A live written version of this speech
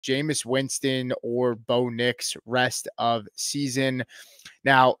Jameis Winston or Bo Nix rest of season.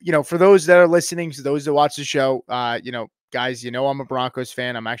 Now, for those that are listening, so those that watch the show, guys, I'm a Broncos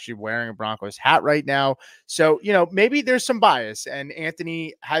fan. I'm actually wearing a Broncos hat right now. So, maybe there's some bias, and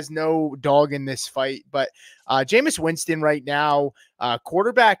Anthony has no dog in this fight. But Jameis Winston right now,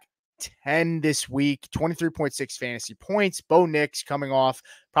 quarterback 10 this week, 23.6 fantasy points. Bo Nix coming off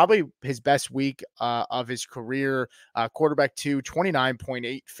probably his best week of his career. Quarterback 2,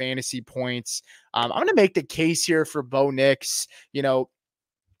 29.8 fantasy points. I'm going to make the case here for Bo Nix,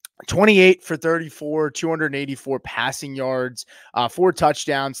 28 for 34, 284 passing yards, 4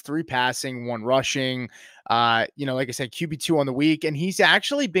 touchdowns, 3 passing, 1 rushing. Like I said, QB2 on the week, and he's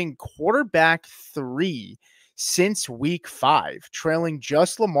actually been quarterback 3 since week 5, trailing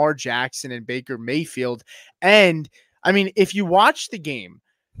just Lamar Jackson and Baker Mayfield. And I mean, if you watch the game,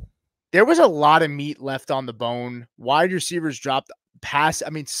 there was a lot of meat left on the bone. Wide receivers dropped pass.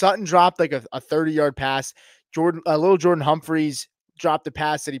 I mean, Sutton dropped like a 30-yard pass. Jordan Humphreys dropped the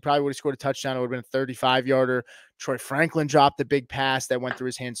pass that he probably would have scored a touchdown. It would have been a 35-yarder. Troy Franklin dropped the big pass that went through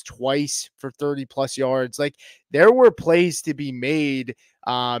his hands twice for 30-plus yards. Like, there were plays to be made.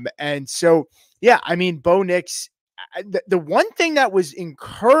 And so, yeah, I mean, Bo Nix, the one thing that was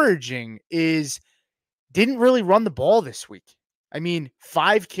encouraging is didn't really run the ball this week. I mean,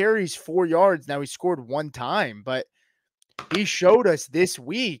 5 carries, 4 yards. Now he scored 1 time, but he showed us this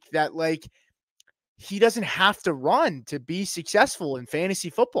week that, like, he doesn't have to run to be successful in fantasy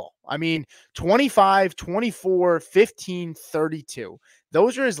football. I mean, 25, 24, 15, 32.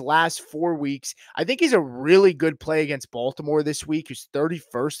 Those are his last 4 weeks. I think he's a really good play against Baltimore this week, who's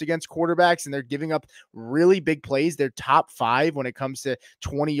 31st against quarterbacks, and they're giving up really big plays. They're top 5 when it comes to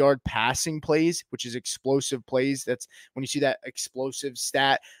 20-yard passing plays, which is explosive plays. That's when you see that explosive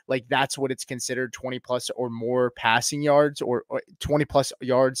stat, like that's what it's considered, 20-plus or more passing yards or 20-plus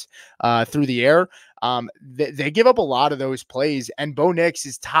yards through the air. They give up a lot of those plays, and Bo Nix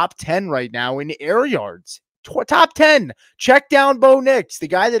is top 10 right now in air yards. Top 10. Check down Bo Nix. The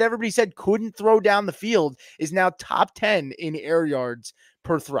guy that everybody said couldn't throw down the field is now top 10 in air yards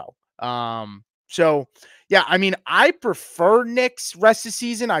per throw. So, yeah, I mean, I prefer Nix rest of the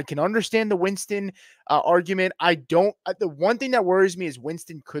season. I can understand the Winston argument. The one thing that worries me is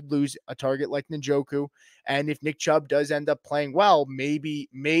Winston could lose a target like Njoku. And if Nick Chubb does end up playing well,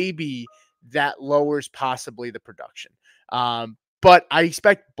 maybe that lowers possibly the production. But I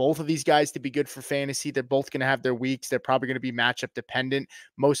expect both of these guys to be good for fantasy. They're both going to have their weeks. They're probably going to be matchup dependent,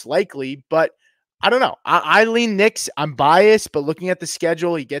 most likely. But I don't know. I lean Nix. I'm biased, but looking at the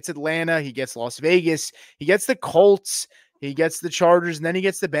schedule, he gets Atlanta, he gets Las Vegas, he gets the Colts, he gets the Chargers, and then he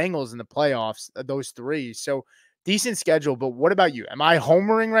gets the Bengals in the playoffs, those 3. So decent schedule. But what about you? Am I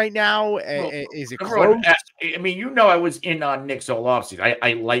homering right now? Is it close? I mean, I was in on Nix all offseason.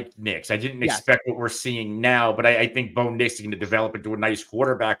 I liked Nix. I didn't expect what we're seeing now, but I think Bo Nix is going to develop into a nice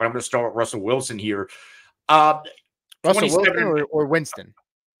quarterback. But I'm going to start with Russell Wilson here. Russell Wilson or Winston?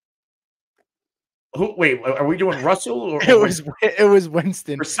 Wait, are we doing Russell? Or it was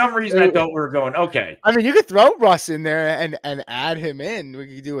Winston. For some reason, I thought we were going, okay. I mean, you could throw Russ in there and add him in.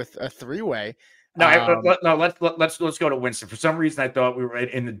 We could do a 3-way. No, let's go to Winston. For some reason, I thought we were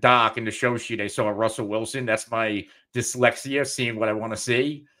in the doc in the show sheet. I saw Russell Wilson. That's my dyslexia, seeing what I want to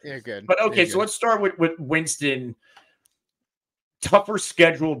see. Yeah, good. But okay, so let's start with Winston. Tougher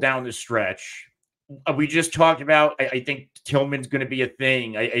schedule down the stretch. We just talked about. I think Tillman's going to be a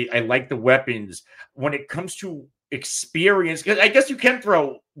thing. I like the weapons when it comes to experience. Because I guess you can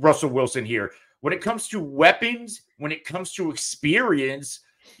throw Russell Wilson here. When it comes to weapons, when it comes to experience,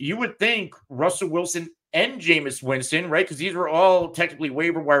 you would think Russell Wilson and Jameis Winston, right? Because these were all technically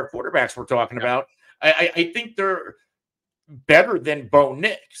waiver wire quarterbacks we're talking about. I think they're better than Bo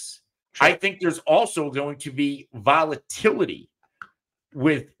Nix. Sure. I think there's also going to be volatility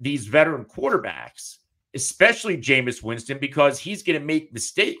with these veteran quarterbacks, especially Jameis Winston, because he's going to make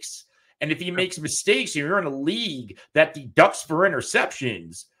mistakes. And if he makes mistakes and you're in a league that deducts for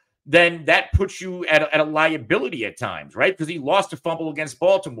interceptions, then that puts you at a liability at times, right? Because he lost a fumble against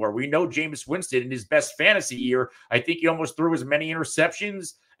Baltimore. We know Jameis Winston in his best fantasy year, I think he almost threw as many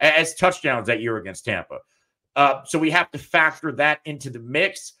interceptions as touchdowns that year against Tampa. So we have to factor that into the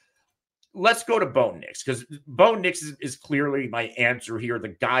mix. Let's go to Bo Nix, because Bo Nix is clearly my answer here, the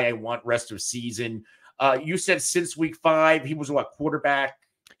guy I want rest of season. You said since week 5, he was what, quarterback?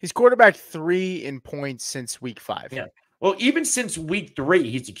 He's quarterback 3 in points since week 5. Yeah. Well, even since week 3,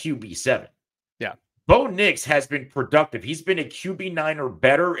 he's a QB7. Yeah. Bo Nix has been productive. He's been a QB9 or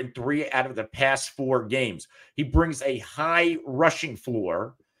better in 3 out of the past 4 games. He brings a high rushing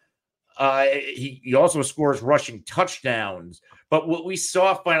floor. He also scores rushing touchdowns. But what we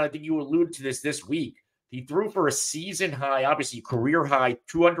saw finally, I think you alluded to this week, he threw for a season high, obviously career high,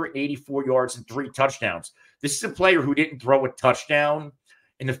 284 yards and 3 touchdowns. This is a player who didn't throw a touchdown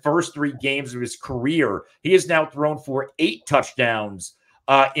in the first 3 games of his career. He has now thrown for 8 touchdowns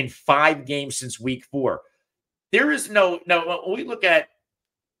in 5 games since week 4. There is no, when we look at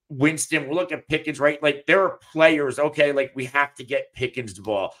Winston, we look at Pickens, right? Like there are players, okay, like we have to get Pickens the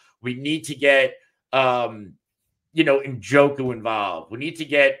ball. We need to get, Njoku involved. We need to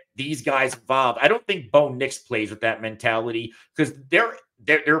get these guys involved. I don't think Bo Nix plays with that mentality because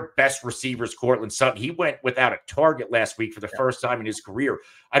their best receivers, Cortland Sutton, he went without a target last week for the first time in his career.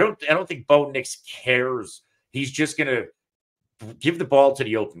 I don't think Bo Nix cares. He's just going to give the ball to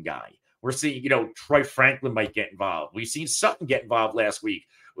the open guy. We're seeing, Troy Franklin might get involved. We've seen Sutton get involved last week.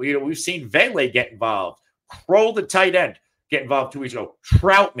 We've seen Vele get involved. Kroll, the tight end, get involved 2 weeks ago.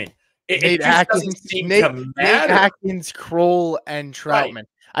 Troutman. Nate Atkins, Kroll, and Troutman. Right.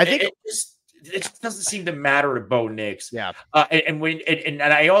 I think it just doesn't seem to matter to Bo Nix. Yeah. And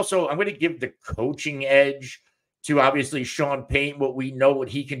I also, I'm going to give the coaching edge to obviously Sean Payton, what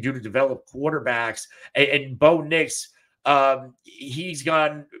he can do to develop quarterbacks. And Bo Nix, he's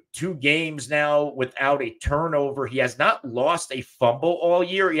gone 2 games now without a turnover. He has not lost a fumble all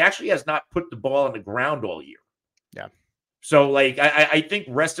year. He actually has not put the ball on the ground all year. Yeah. So like, I think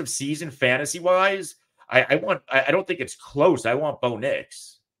rest of season fantasy wise, I don't think it's close. I want Bo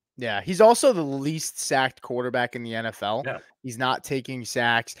Nix. Yeah, he's also the least sacked quarterback in the NFL. Yeah. He's not taking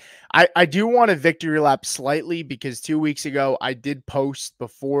sacks. I do want a victory lap slightly because 2 weeks ago I did post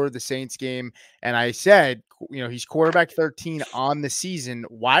before the Saints game and I said, he's quarterback 13 on the season.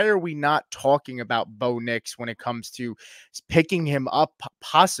 Why are we not talking about Bo Nix when it comes to picking him up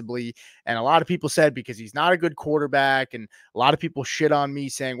possibly? And a lot of people said because he's not a good quarterback, and a lot of people shit on me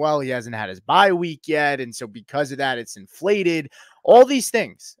saying, well, he hasn't had his bye week yet, and so because of that it's inflated. All these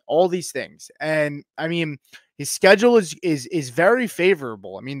things. And I mean, his schedule is very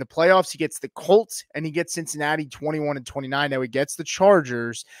favorable. I mean, the playoffs, he gets the Colts and he gets Cincinnati 21-29. Now he gets the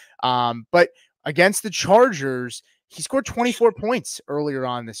Chargers. But against the Chargers, he scored 24 points earlier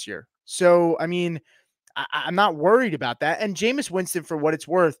on this year. So, I mean, I'm not worried about that. And Jameis Winston, for what it's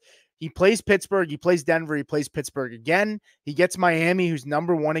worth, he plays Pittsburgh, he plays Denver, he plays Pittsburgh again. He gets Miami, who's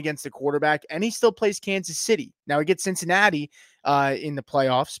number 1 against the quarterback, and he still plays Kansas City. Now he gets Cincinnati in the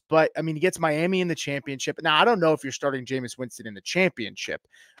playoffs, but I mean, he gets Miami in the championship. Now, I don't know if you're starting Jameis Winston in the championship,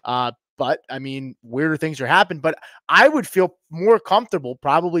 but I mean, weirder things are happening. But I would feel more comfortable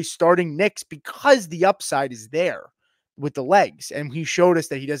probably starting Nix because the upside is there with the legs, and he showed us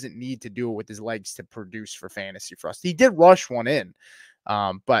that he doesn't need to do it with his legs to produce for fantasy for us. He did rush one in,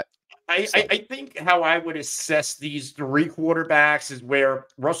 but I think how I would assess these 3 quarterbacks is where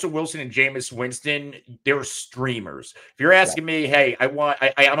Russell Wilson and Jameis Winston, they're streamers. If you're asking me, hey,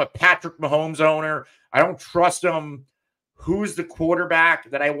 I'm a Patrick Mahomes owner. I don't trust him. Who's the quarterback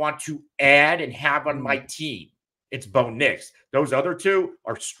that I want to add and have on my team? It's Bo Nix. Those other 2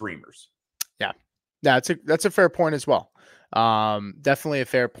 are streamers. Yeah. That's a fair point as well. Definitely a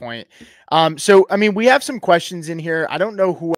fair point. So, I mean, we have some questions in here. I don't know who